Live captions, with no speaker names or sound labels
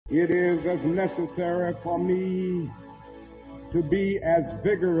it is as necessary for me to be as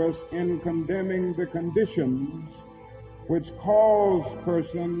vigorous in condemning the conditions which cause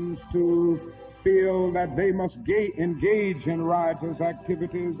persons to feel that they must engage in riotous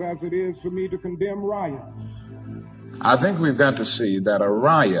activities as it is for me to condemn riots. I think we've got to see that a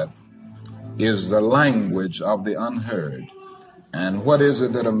riot is the language of the unheard. And what is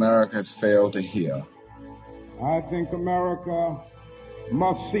it that America has failed to hear? I think America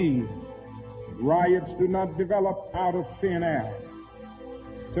must see riots do not develop out of thin air.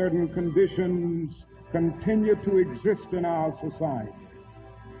 Certain conditions continue to exist in our society,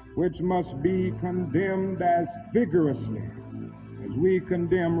 which must be condemned as vigorously as we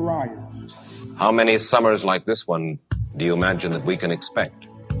condemn riots. How many summers like this one do you imagine that we can expect?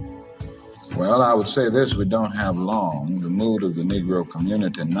 Well, I would say this: we don't have long. The mood of the Negro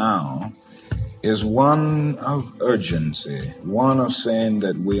community now is one of urgency, one of saying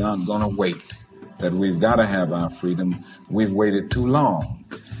that we aren't going to wait, that we've got to have our freedom. We've waited too long.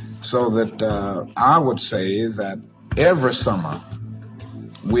 So that I would say that every summer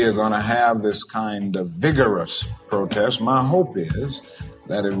we are going to have this kind of vigorous protest. My hope is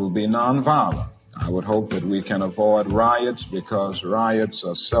that it will be nonviolent. I would hope that we can avoid riots because riots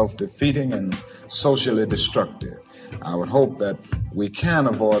are self-defeating and socially destructive. I would hope that we can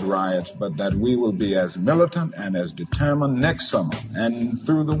avoid riots, but that we will be as militant and as determined next summer and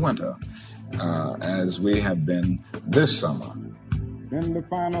through the winter as we have been this summer. In the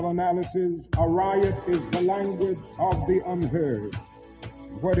final analysis, a riot is the language of the unheard.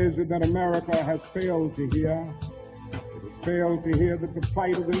 What is it that America has failed to hear? It has failed to hear that the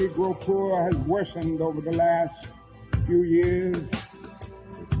plight of the Negro poor has worsened over the last few years.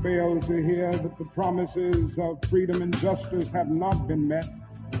 It failed to hear that the promises of freedom and justice have not been met.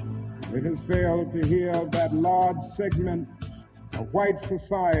 It has failed to hear that large segments of white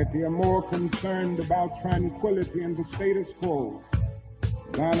society are more concerned about tranquility and the status quo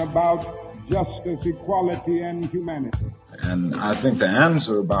than about justice, equality, and humanity. And I think the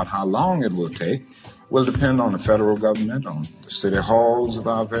answer about how long it will take will depend on the federal government, on the city halls of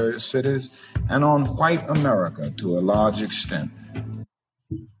our various cities, and on white America to a large extent.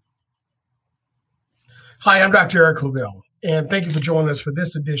 Hi, I'm Dr. Eric Claville, and thank you for joining us for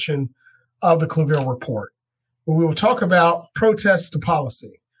this edition of the Claville Report, where we will talk about protests to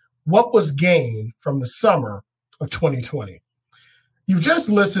policy. What was gained from the summer of 2020? You've just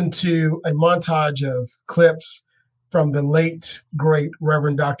listened to a montage of clips from the late, great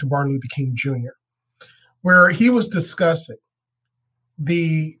Reverend Dr. Martin Luther King Jr., where he was discussing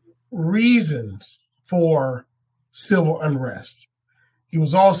the reasons for civil unrest. He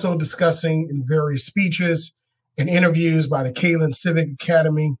was also discussing in various speeches and interviews by the Kaylin Civic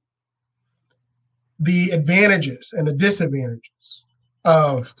Academy the advantages and the disadvantages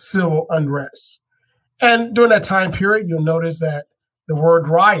of civil unrest. And during that time period, you'll notice that the word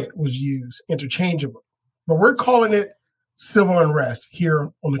riot was used interchangeably, but we're calling it civil unrest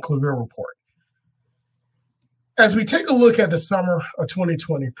here on the Claville Report. As we take a look at the summer of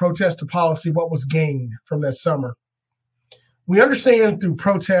 2020, protest to policy, what was gained from that summer? We understand through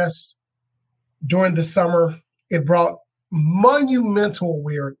protests during the summer, it brought monumental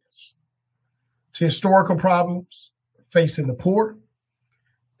awareness to historical problems facing the poor,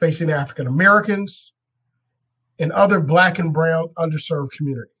 facing African Americans, and other Black and brown underserved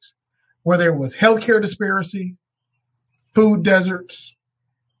communities, whether it was healthcare disparity, food deserts,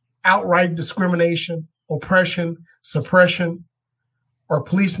 outright discrimination, oppression, suppression, or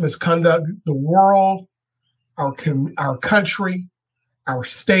police misconduct. The world, our country, our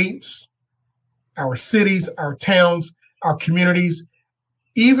states, our cities, our towns, our communities,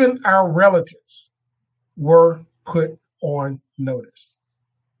 even our relatives were put on notice.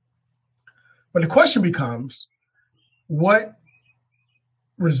 But the question becomes, what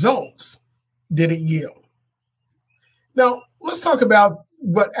results did it yield? Now, let's talk about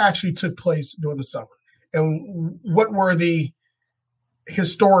what actually took place during the summer and what were the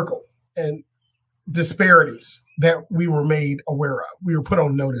historical and disparities that we were made aware of, we were put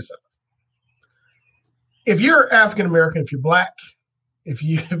on notice of. If you're African American, if you're Black, if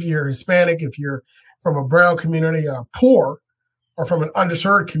you're Hispanic, if you're from a brown community, poor, or from an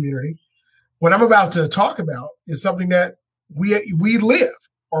underserved community, what I'm about to talk about is something that we live,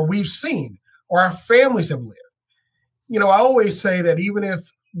 or we've seen, or our families have lived. You know, I always say that even if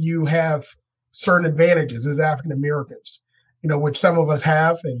you have certain advantages as African Americans, you know, which some of us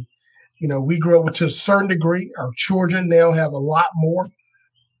have, and, you know, we grew up to a certain degree, our children now have a lot more,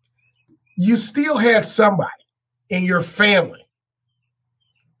 you still had somebody in your family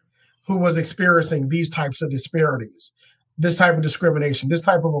who was experiencing these types of disparities this type of discrimination, this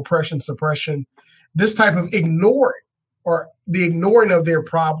type of oppression, suppression, this type of ignoring or the ignoring of their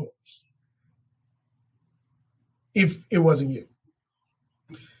problems if it wasn't you.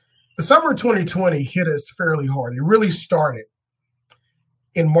 The summer of 2020 hit us fairly hard. It really started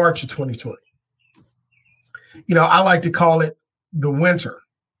in March of 2020. I like to call it the winter.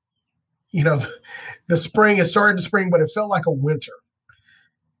 The spring, it started the spring, but it felt like a winter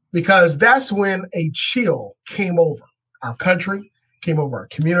because that's when a chill came over our country, came over our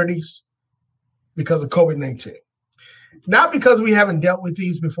communities because of COVID-19. Not because we haven't dealt with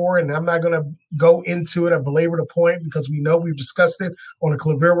these before, and I'm not going to go into it or belabor the point because we know we've discussed it on the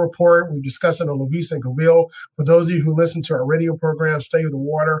Claville Report. We've discussed it on Lovisa and Claville. For those of you who listen to our radio program, Stay with the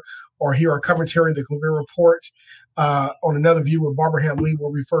Water, or hear our commentary, the Claville Report, on Another View with Barbara Ham-Lee,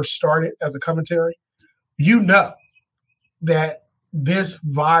 where we first started as a commentary, you know that this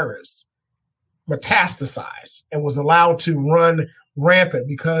virus metastasized and was allowed to run rampant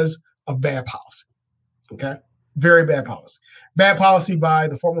because of bad policy. Okay? Very bad policy. Bad policy by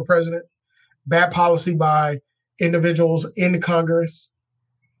the former president, bad policy by individuals in the Congress,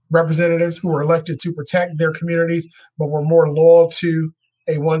 representatives who were elected to protect their communities, but were more loyal to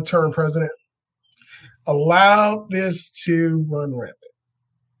a one-term president, allowed this to run rampant.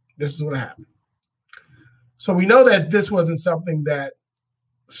 This is what happened. So we know that this wasn't something that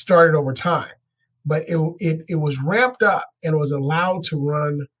started over time, but it was ramped up and was allowed to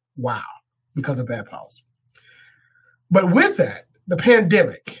run wild because of bad policy. But with that, the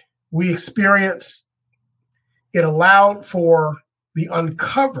pandemic we experienced, it allowed for the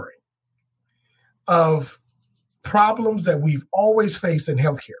uncovering of problems that we've always faced in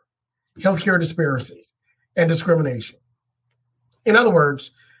healthcare disparities and discrimination. In other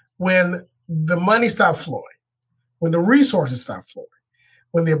words, when the money stopped flowing, when the resources stopped flowing,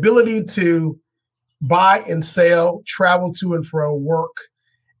 when the ability to buy and sell, travel to and fro, work,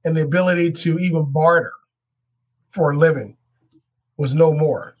 and the ability to even barter for a living was no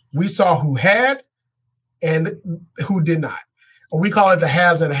more. We saw who had and who did not. We call it the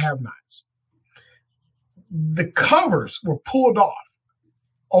haves and the have-nots. The covers were pulled off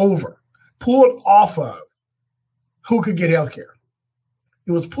of who could get health care.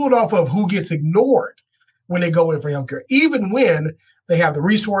 It was pulled off of who gets ignored when they go in for health care. Even when they have the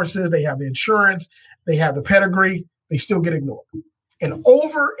resources, they have the insurance, they have the pedigree, they still get ignored. And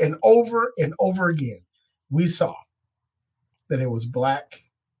over and over and over again, we saw that it was Black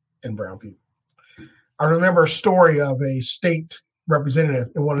and brown people. I remember a story of a state representative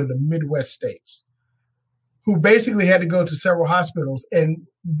in one of the Midwest states who basically had to go to several hospitals and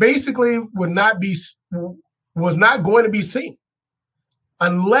basically was not going to be seen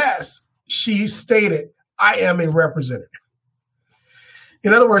unless she stated, I am a representative.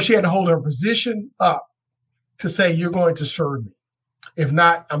 In other words, she had to hold her position up to say, you're going to serve me. If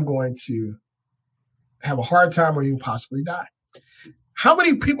not, I'm going to have a hard time or even possibly die. How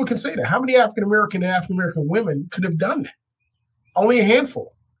many people can say that? How many African-American and African-American women could have done that? Only a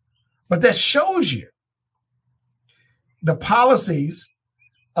handful. But that shows you the policies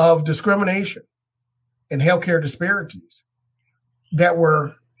of discrimination and healthcare disparities that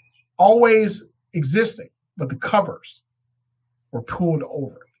were always existing, but the covers were pulled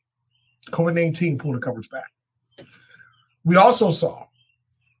over. COVID-19 pulled the covers back. We also saw,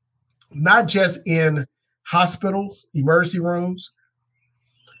 not just in hospitals, emergency rooms,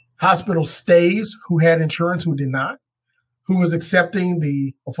 hospital stays, who had insurance, who did not, who was accepting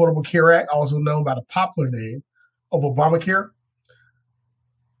the Affordable Care Act, also known by the popular name of Obamacare.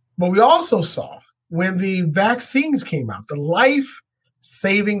 But we also saw when the vaccines came out, the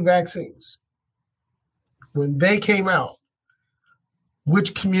life-saving vaccines, when they came out,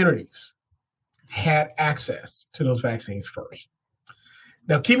 which communities had access to those vaccines first.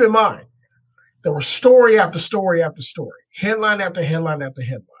 Now, keep in mind, there were story after story after story, headline after headline after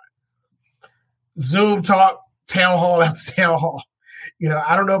headline. Zoom talk, town hall after town hall.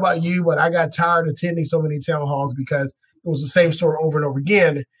 I don't know about you, but I got tired of attending so many town halls because it was the same story over and over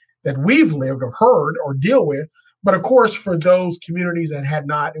again that we've lived or heard or deal with. But of course, for those communities that had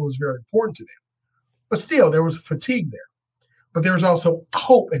not, it was very important to them. But still, there was fatigue there. But there was also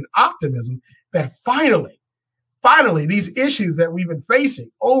hope and optimism that finally, these issues that we've been facing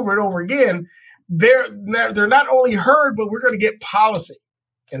over and over again, they're not only heard, but we're going to get policy.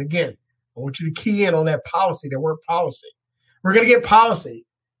 And again, I want you to key in on that policy, that word policy. We're going to get policy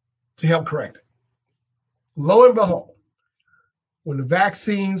to help correct it. Lo and behold, when the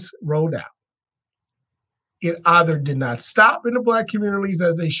vaccines rolled out, it either did not stop in the Black communities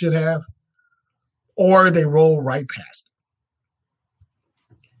as they should have, or they rolled right past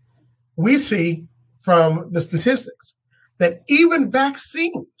it. We see from the statistics that even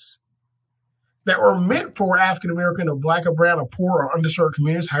vaccines that were meant for African American or Black or brown or poor or underserved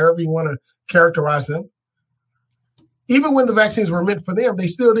communities, however you want to characterize them, even when the vaccines were meant for them, they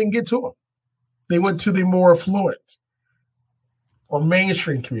still didn't get to them. They went to the more affluent or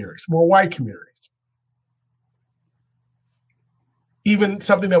mainstream communities, more white communities. Even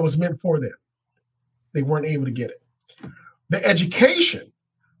something that was meant for them, they weren't able to get it. The education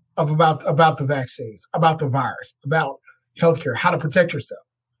about the vaccines, about the virus, about healthcare, how to protect yourself.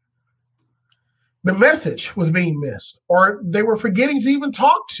 The message was being missed, or they were forgetting to even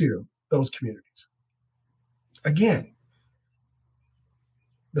talk to those communities. Again,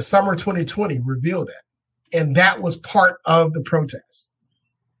 the summer 2020 revealed that. And that was part of the protest.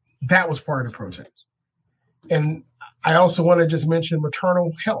 That was part of the protest. And I also want to just mention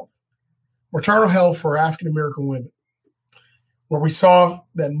maternal health. Maternal health for African American women, where we saw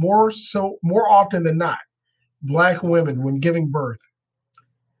that more often than not, Black women, when giving birth,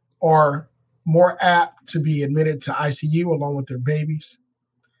 are more apt to be admitted to ICU along with their babies,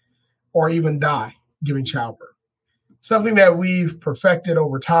 or even die giving childbirth. Something that we've perfected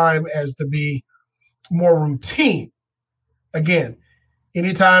over time as to be more routine. Again,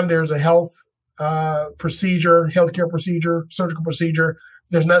 anytime there's a health procedure, healthcare procedure, surgical procedure,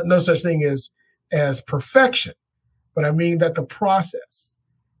 there's no such thing as perfection. But I mean that the process,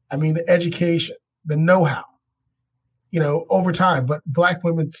 I mean the education, the know-how, over time. But Black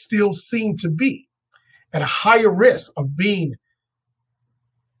women still seem to be at a higher risk of being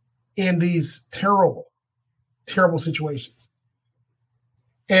in these terrible, terrible situations.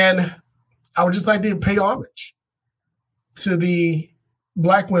 And I would just like to pay homage to the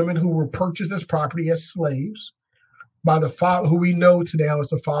Black women who were purchased as property, as slaves, by the father, who we know today as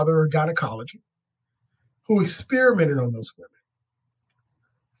the father of gynecology, who experimented on those women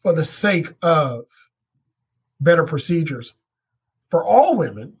for the sake of better procedures for all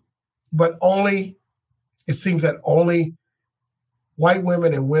women, but it seems that only white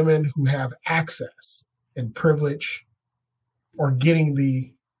women and women who have access and privilege are getting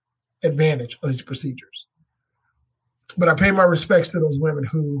the advantage of these procedures. But I pay my respects to those women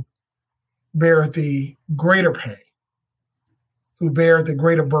who bear the greater pain, who bear the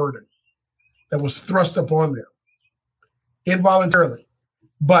greater burden that was thrust upon them involuntarily,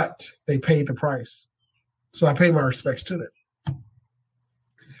 but they paid the price. So I pay my respects to them.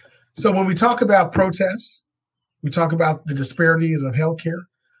 So when we talk about protests, we talk about the disparities of healthcare,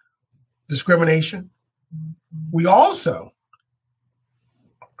 discrimination. We also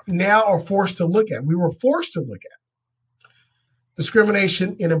now are forced to look at, we were forced to look at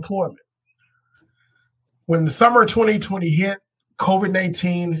discrimination in employment. When the summer of 2020 hit,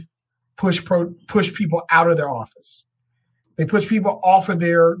 COVID-19 pushed people out of their office. They pushed people off of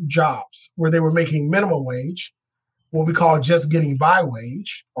their jobs where they were making minimum wage, what we call just getting by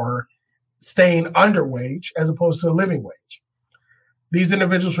wage, or staying under wage as opposed to a living wage. These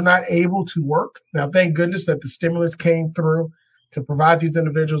individuals were not able to work. Now, thank goodness that the stimulus came through to provide these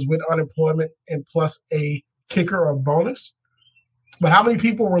individuals with unemployment and plus a kicker or bonus. But how many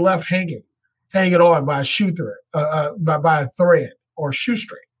people were left hanging on by a shoe thread, by a thread or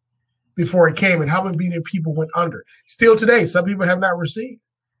shoestring before it came? And how many people went under? Still today, some people have not received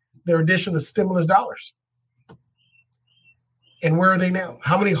their additional stimulus dollars. And where are they now?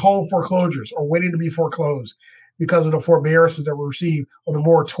 How many home foreclosures are waiting to be foreclosed because of the forbearances that were received or the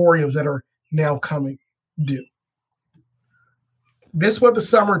moratoriums that are now coming due? This is what the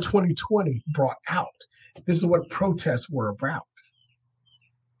summer 2020 brought out. This is what protests were about.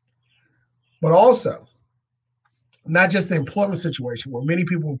 But also, not just the employment situation where many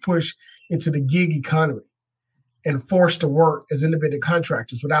people were pushed into the gig economy and forced to work as independent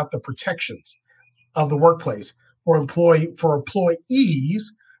contractors without the protections of the workplace for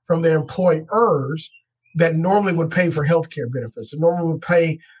employees from their employers that normally would pay for healthcare benefits, and normally would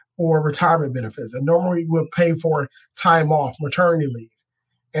pay for retirement benefits, and normally would pay for time off, maternity leave,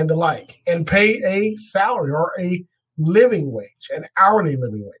 and the like, and pay a salary or a living wage, an hourly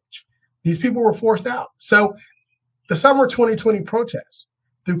living wage. These people were forced out. So the summer 2020 protests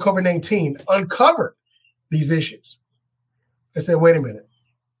through COVID-19 uncovered these issues. They said, wait a minute,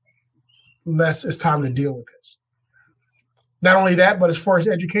 it's time to deal with this. Not only that, but as far as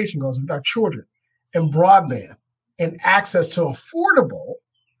education goes with our children and broadband and access to affordable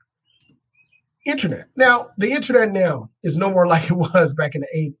internet. Now, the internet now is no more like it was back in the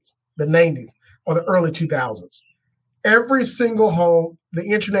 80s, the 90s, or the early 2000s. Every single home, the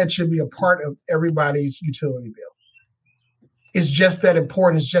internet should be a part of everybody's utility bill. It's just that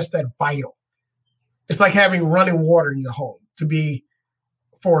important. It's just that vital. It's like having running water in your home to be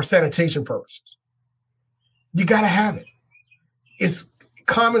for sanitation purposes. You got to have it. it's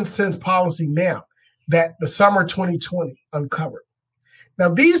common sense policy now that the summer 2020 uncovered. Now,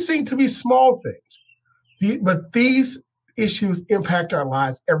 these seem to be small things, but these issues impact our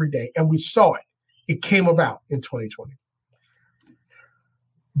lives every day, and we saw it. It came about in 2020.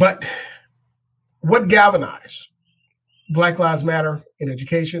 But what galvanized Black Lives Matter in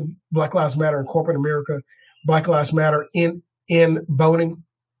education, Black Lives Matter in corporate America, Black Lives Matter in voting,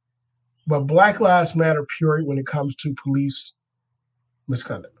 but Black Lives Matter period when it comes to police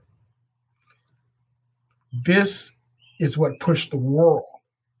misconduct. This is what pushed the world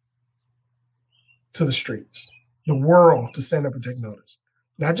to the streets, the world to stand up and take notice.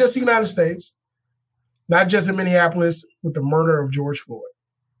 Not just the United States, not just in Minneapolis with the murder of George Floyd,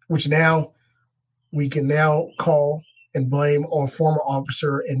 which now we can now call and blame on former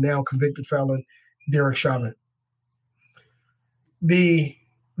officer and now convicted felon Derek Chauvin. The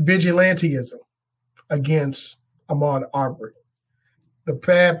vigilantism against Ahmaud Arbery, the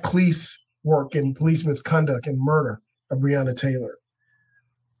bad police work and police misconduct and murder of Breonna Taylor,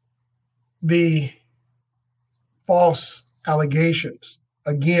 the false allegations,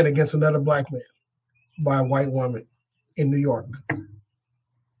 again, against another Black man by a white woman in New York.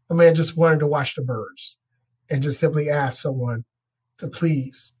 A man just wanted to watch the birds and just simply ask someone to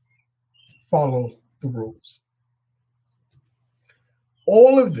please follow the rules.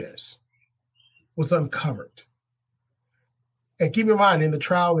 All of this was uncovered. And keep in mind, in the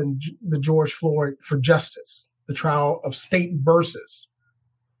trial in the George Floyd for justice, the trial of state versus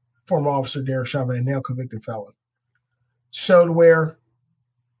former officer Derek Chauvin, now convicted felon, showed where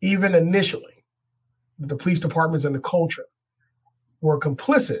even initially the police departments and the culture were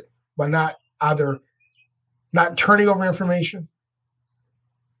complicit by not turning over information,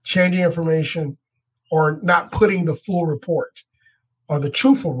 changing information, or not putting the full report or the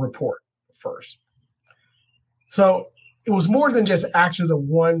truthful report first. So it was more than just actions of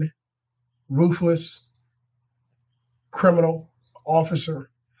one ruthless criminal officer,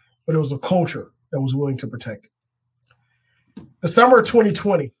 but it was a culture that was willing to protect it. The summer of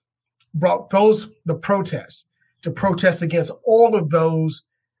 2020 brought the protests to protest against all of those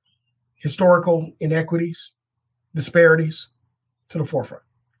historical inequities, disparities to the forefront.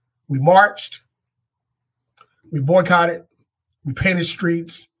 We marched, we boycotted, we painted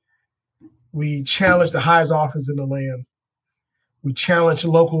streets, we challenged the highest office in the land, we challenged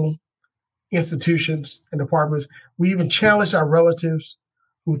local institutions and departments, we even challenged our relatives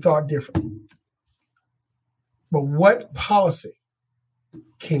who thought differently. But what policy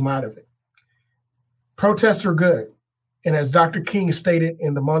came out of it? Protests are good. And as Dr. King stated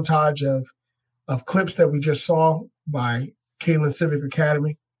in the montage of clips that we just saw by Caitlin Civic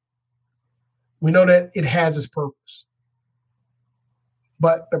Academy, we know that it has its purpose.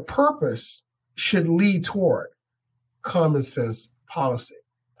 But the purpose should lead toward common sense policy.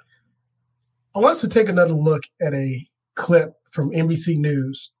 I want us to take another look at a clip from NBC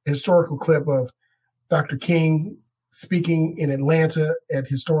News, a historical clip of Dr. King speaking in Atlanta at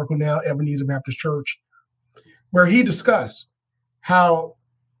historical now Ebenezer Baptist Church, where he discussed how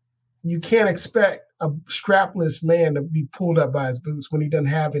you can't expect a strapless man to be pulled up by his boots when he doesn't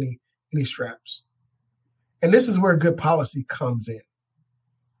have any straps. And this is where good policy comes in.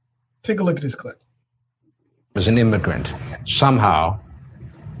 Take a look at this clip. As an immigrant, somehow,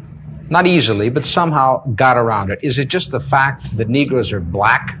 not easily, but somehow got around it. Is it just the fact that Negroes are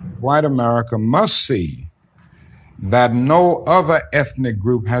black? White America must see that no other ethnic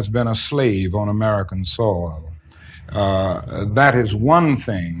group has been a slave on American soil. That is one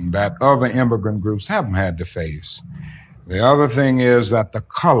thing that other immigrant groups haven't had to face. The other thing is that the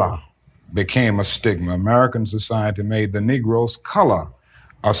color became a stigma. American society made the Negro's color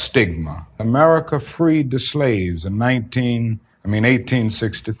a stigma. America freed the slaves in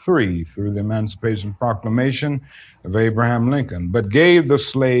 1863 through the Emancipation Proclamation of Abraham Lincoln, but gave the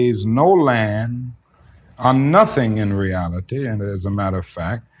slaves no land or nothing in reality, and as a matter of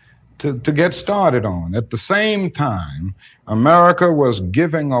fact, to get started on. At the same time, America was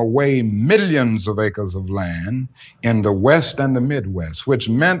giving away millions of acres of land in the West and the Midwest, which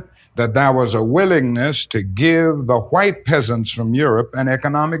meant that there was a willingness to give the white peasants from Europe an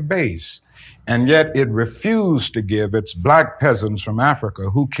economic base. And yet it refused to give its black peasants from Africa,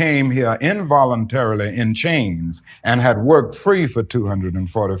 who came here involuntarily in chains and had worked free for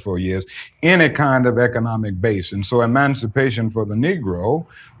 244 years, any kind of economic base. And so emancipation for the Negro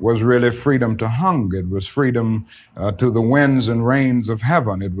was really freedom to hunger. It was freedom to the winds and rains of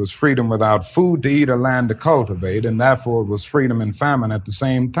heaven. It was freedom without food to eat or land to cultivate, and therefore it was freedom and famine at the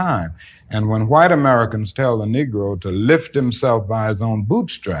same time. And when white Americans tell the Negro to lift himself by his own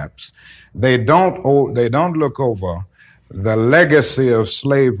bootstraps, they don't look over the legacy of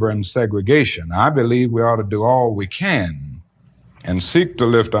slavery and segregation. I believe we ought to do all we can and seek to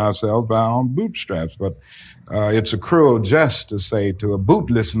lift ourselves by our own bootstraps. But it's a cruel jest to say to a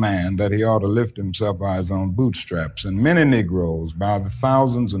bootless man that he ought to lift himself by his own bootstraps. And many Negroes, by the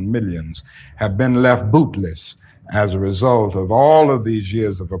thousands and millions, have been left bootless as a result of all of these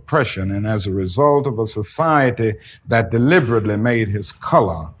years of oppression and as a result of a society that deliberately made his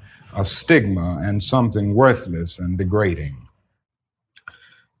color a stigma and something worthless and degrading.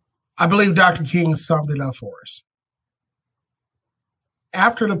 I believe Dr. King summed it up for us.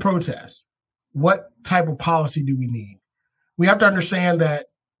 After the protest, what type of policy do we need? We have to understand that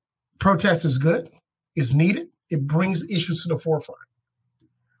protest is good, it's needed, it brings issues to the forefront.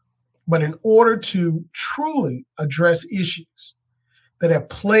 But in order to truly address issues that have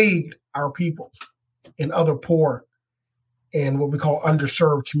plagued our people in other poor and what we call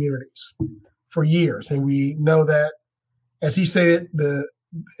underserved communities for years, and we know that, as he stated,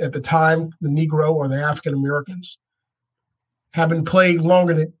 at the time, the Negro or the African Americans have been plagued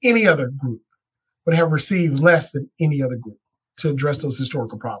longer than any other group, but have received less than any other group to address those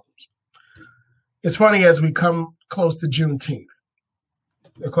historical problems. It's funny, as we come close to Juneteenth.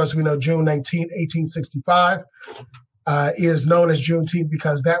 Of course, we know June 19, 1865 is known as Juneteenth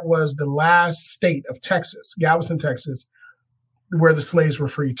because that was the last state of Texas, Galveston, Texas, where the slaves were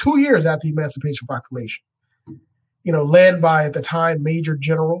free, 2 years after the Emancipation Proclamation. You know, led by, at the time, Major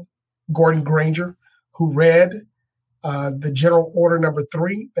General Gordon Granger, who read the General Order Number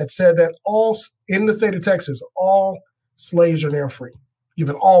 3 that said that all in the state of Texas, all slaves are now free,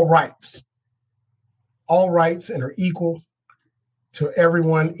 given all rights and are equal to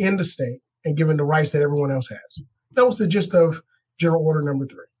everyone in the state and given the rights that everyone else has. That was the gist of General Order Number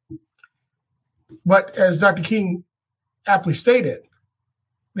 3. But as Dr. King aptly stated,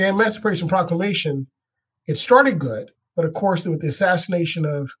 the Emancipation Proclamation, it started good, but of course, with the assassination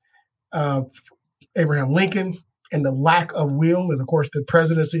of Abraham Lincoln and the lack of will, and of course, the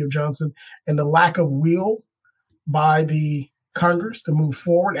presidency of Johnson, and the lack of will by the Congress to move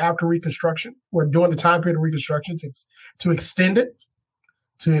forward after Reconstruction, or during the time period of Reconstruction, to extend it,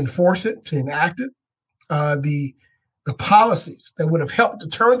 to enforce it, to enact it, the policies that would have helped to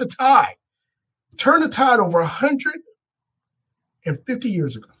turn the tide over 150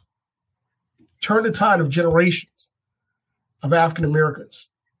 years ago, turn the tide of generations of African Americans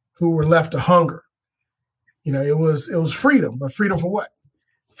who were left to hunger. You know, it was freedom, but freedom for what?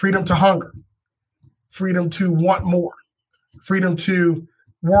 Freedom to hunger, freedom to want more, freedom to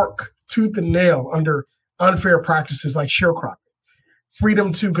work tooth and nail under unfair practices like sharecropping,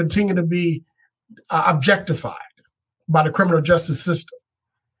 freedom to continue to be objectified by the criminal justice system,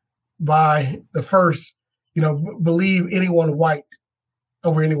 by the first, believe anyone white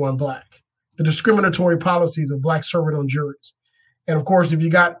over anyone black, the discriminatory policies of black servant-owned juries. And of course, if you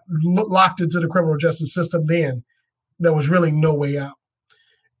got locked into the criminal justice system, then there was really no way out.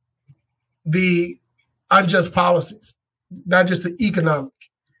 The unjust policies, not just the economic,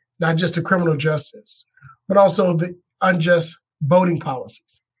 not just the criminal justice, but also the unjust voting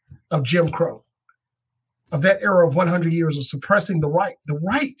policies of Jim Crow, of that era of 100 years of suppressing the right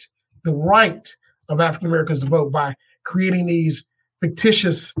of African Americans to vote by creating these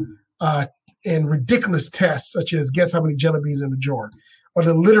fictitious and ridiculous tests, such as guess how many jelly beans in the jar, or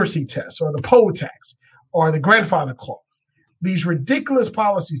the literacy test, or the poll tax, or the grandfather clause. These ridiculous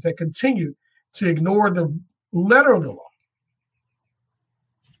policies that continue to ignore the letter of the law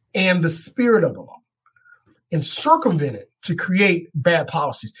and the spirit of the law and circumvent it to create bad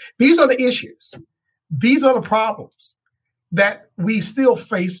policies. These are the issues. These are the problems that we still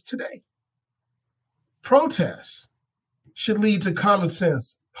face today. Protests should lead to common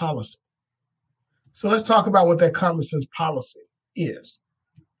sense policy. So let's talk about what that common sense policy is.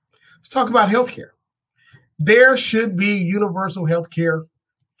 Let's talk about healthcare. There should be universal healthcare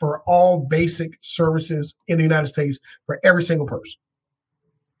for all basic services in the United States for every single person.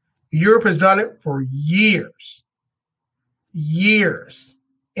 Europe has done it for years,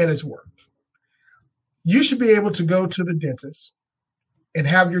 and it's worked. You should be able to go to the dentist and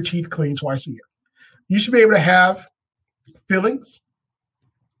have your teeth cleaned twice a year. You should be able to have fillings.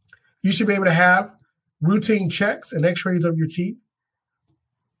 You should be able to have routine checks and x-rays of your teeth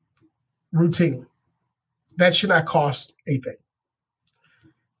routinely. That should not cost a thing.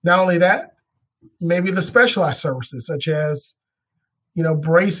 Not only that, maybe the specialized services such as,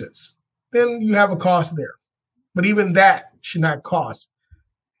 braces, then you have a cost there. But even that should not cost.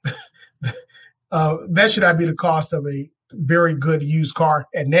 That should not be the cost of a very good used car.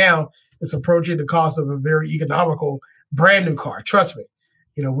 And now it's approaching the cost of a very economical brand new car. Trust me,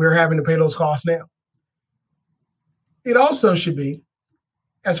 we're having to pay those costs now. It also should be,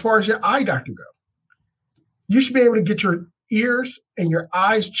 as far as your eye doctor go, you should be able to get your ears and your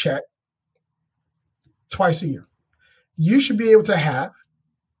eyes checked twice a year. You should be able to have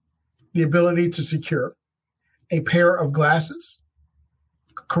the ability to secure a pair of glasses,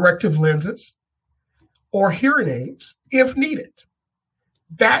 corrective lenses, or hearing aids if needed.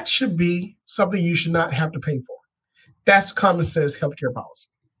 That should be something you should not have to pay for. That's common sense healthcare policy.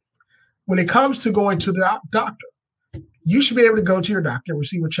 When it comes to going to the doctor, you should be able to go to your doctor and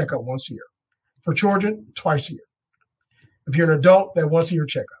receive a checkup once a year. For children, twice a year. If you're an adult, that once a year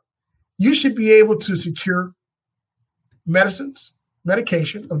checkup. You should be able to secure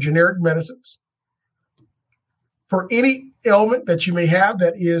medication of generic medicines for any ailment that you may have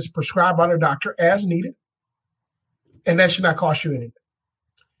that is prescribed by the doctor as needed, and that should not cost you anything.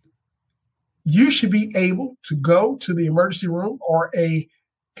 You should be able to go to the emergency room or a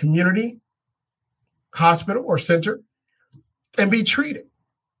community hospital or center and be treated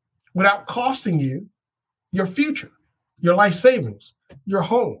without costing you your future, your life savings, your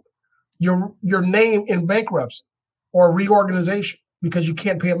home, your name in bankruptcy or reorganization because you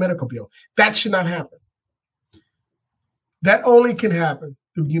can't pay a medical bill. That should not happen. That only can happen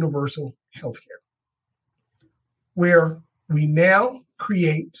through universal health care, where we now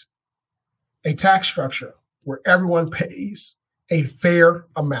create a tax structure where everyone pays a fair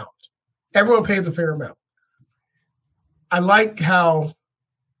amount. Everyone pays a fair amount. I like how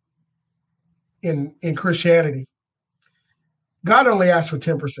in Christianity, God only asks for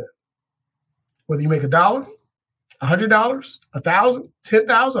 10%. Whether you make $1, $100, 1,000,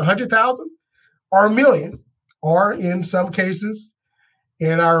 10,000, 100,000, or $1 million, or in some cases,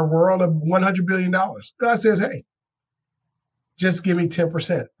 in our world of $100 billion, God says, hey, just give me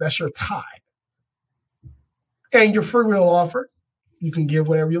 10%. That's your tithe. And your free will offer, you can give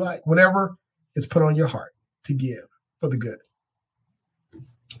whatever you like, whatever is put on your heart to give for the good.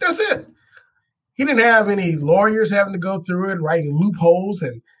 That's it. He didn't have any lawyers having to go through it, writing loopholes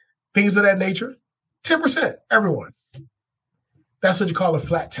and things of that nature. 10%, everyone. That's what you call a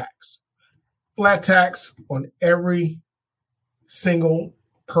flat tax. Flat tax on every single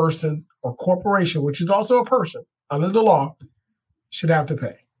person or corporation, which is also a person under the law, should have to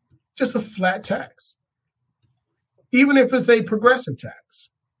pay. Just a flat tax. Even if it's a progressive tax,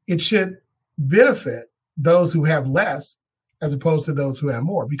 it should benefit those who have less as opposed to those who have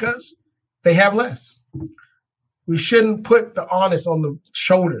more because they have less. We shouldn't put the onus on the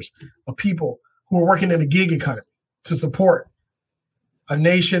shoulders of people who are working in the gig economy to support a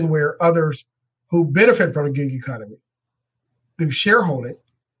nation where others who benefit from the gig economy through shareholding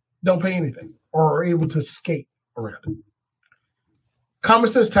don't pay anything or are able to skate around it. Common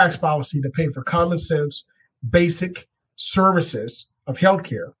sense tax policy to pay for common sense basic services of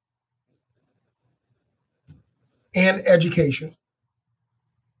healthcare and education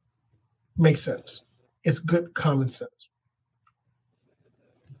makes sense. It's good common sense.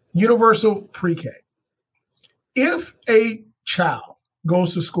 Universal pre-K. If a child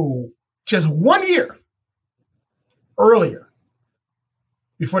goes to school just 1 year earlier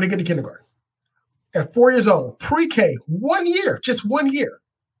before they get to kindergarten, at 4 years old, pre-K, 1 year, just 1 year,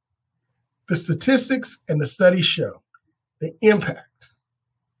 the statistics and the studies show the impact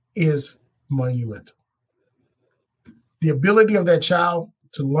is monumental. The ability of that child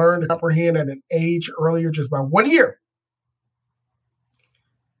to learn to comprehend at an age earlier, just by 1 year,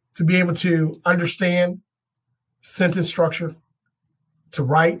 to be able to understand sentence structure, to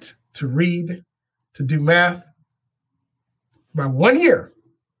write, to read, to do math, by 1 year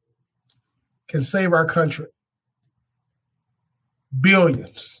can save our country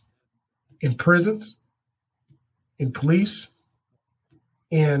billions in prisons, in police,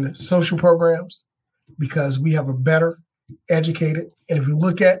 in social programs, because we have a better educated, and if we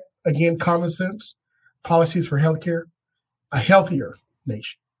look at, again, common sense policies for healthcare, a healthier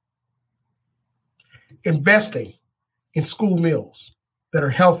nation. Investing in school meals that are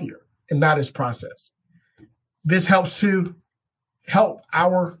healthier and not as processed. This helps to help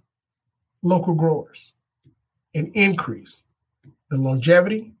our local growers and increase the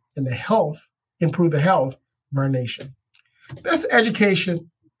longevity and the health, improve the health of our nation. That's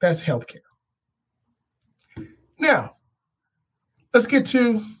education, that's healthcare. Now, let's get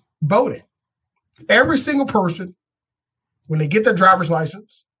to voting. Every single person, when they get their driver's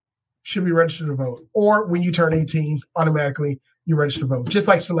license, should be registered to vote. Or when you turn 18, automatically you register to vote, just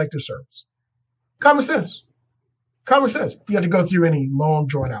like selective service. Common sense. Common sense. You have to go through any long,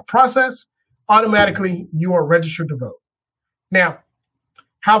 drawn-out process. Automatically, you are registered to vote. Now,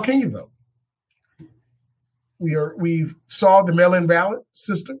 how can you vote? We saw the mail-in ballot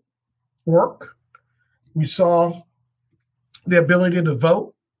system work. We saw the ability to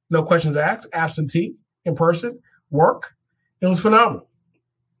vote, no questions asked, absentee, in person, work. It was phenomenal.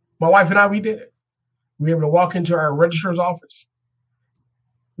 My wife and I, we did it. We were able to walk into our registrar's office.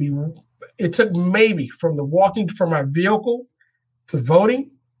 It took maybe from the walking from our vehicle to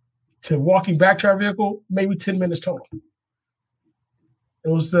voting to walking back to our vehicle, maybe 10 minutes total. It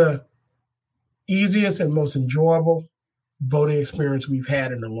was the easiest and most enjoyable voting experience we've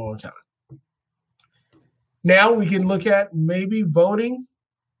had in a long time. Now we can look at maybe voting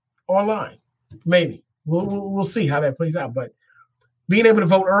online. Maybe. We'll see how that plays out. But being able to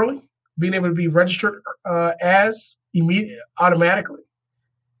vote early, being able to be registered as immediate automatically,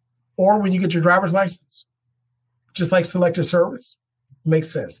 or when you get your driver's license, just like selective service, makes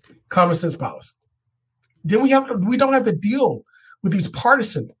sense. Common sense policy. Then we don't have to deal with these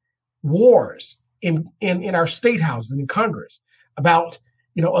partisan wars in our state houses and in Congress about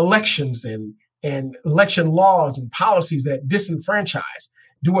elections and election laws and policies that disenfranchise.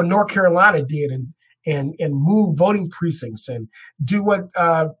 Do what North Carolina did and move voting precincts, and do what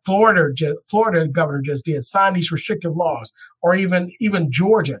Florida governor just did, sign these restrictive laws, or even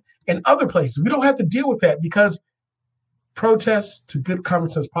Georgia and other places. We don't have to deal with that because protests to good common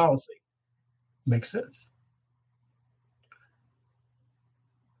sense policy makes sense.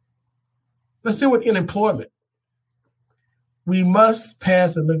 Let's deal with unemployment. We must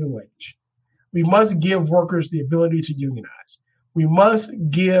pass a living wage. We must give workers the ability to unionize. We must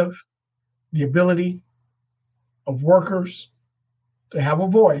give the ability of workers to have a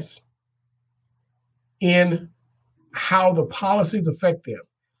voice in how the policies affect them.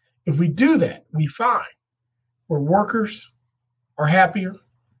 If we do that, we find where workers are happier,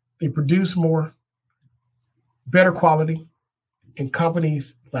 they produce more, better quality, and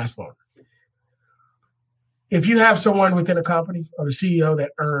companies last longer. If you have someone within a company or the CEO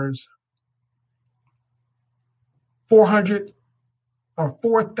that earns 400 or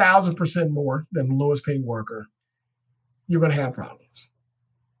 4,000% more than the lowest paid worker, you're going to have problems.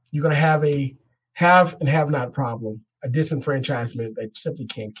 You're going to have a have and have not problem, a disenfranchisement that simply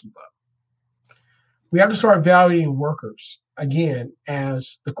can't keep up. We have to start valuing workers, again,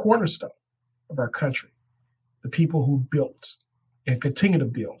 as the cornerstone of our country, the people who built and continue to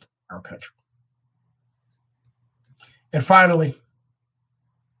build our country. And finally,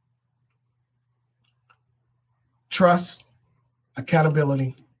 trust,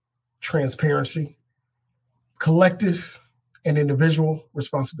 accountability, transparency, collective and individual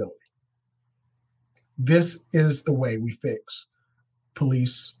responsibility. This is the way we fix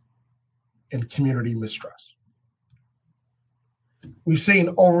police and community mistrust. We've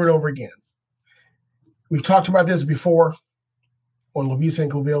seen over and over again. We've talked about this before on Lavisa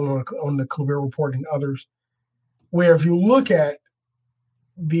and Claville, on the Claville Report and others, where if you look at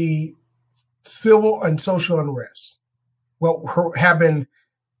the civil and social unrest, what have been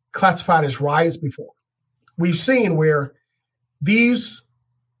classified as riots before, we've seen where these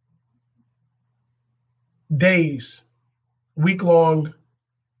days, week-long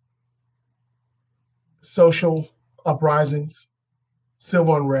social uprisings,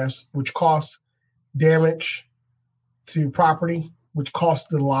 civil unrest, which cost damage to property, which cost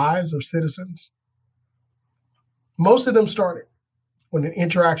the lives of citizens, most of them started with an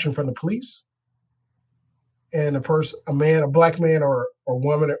interaction from the police and a man, a black man or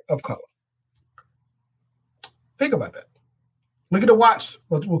woman of color. Think about that. Look at the watch,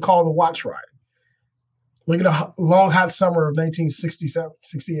 what we'll call the watch riot. Look at the long, hot summer of 1967,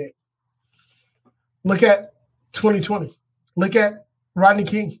 68. Look at 2020. Look at Rodney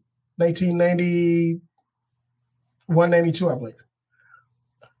King, 1991, 92, I believe.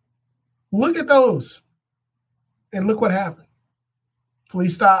 Look at those. And look what happened.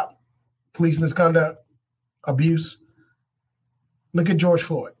 Police stop, police misconduct, abuse. Look at George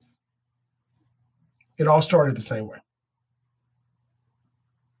Floyd. It all started the same way.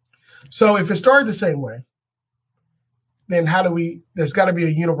 So if it started the same way, then there's got to be a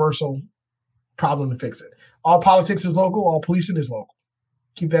universal problem to fix it. All politics is local, all policing is local.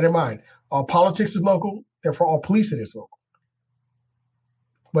 Keep that in mind. All politics is local, therefore all policing is local.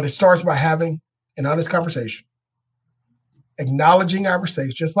 But it starts by having an honest conversation, acknowledging our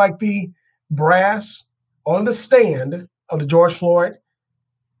mistakes, just like the brass on the stand of the George Floyd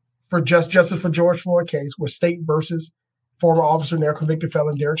for Justice for George Floyd case, where state versus former officer, now convicted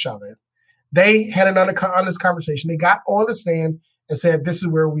felon Derek Chauvin. They had an honest conversation. They got on the stand and said, this is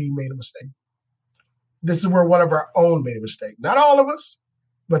where we made a mistake. This is where one of our own made a mistake. Not all of us,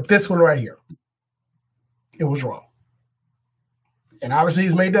 but this one right here. It was wrong. And obviously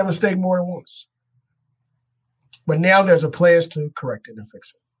he's made that mistake more than once. But now there's a pledge to correct it and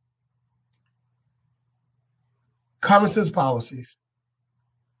fix it. Common sense policies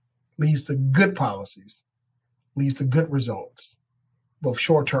leads to good policies, leads to good results, both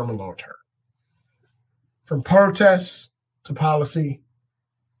short-term and long-term. From protests to policy,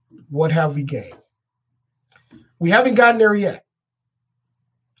 what have we gained? We haven't gotten there yet,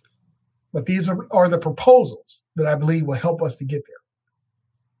 but these are the proposals that I believe will help us to get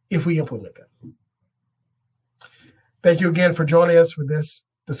there if we implement them. Thank you again for joining us for this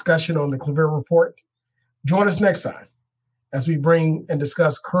discussion on the Claville Report. Join us next time as we bring and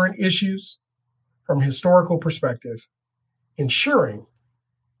discuss current issues from a historical perspective, ensuring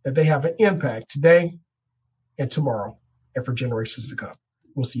that they have an impact today and tomorrow and for generations to come.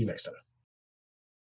 We'll see you next time.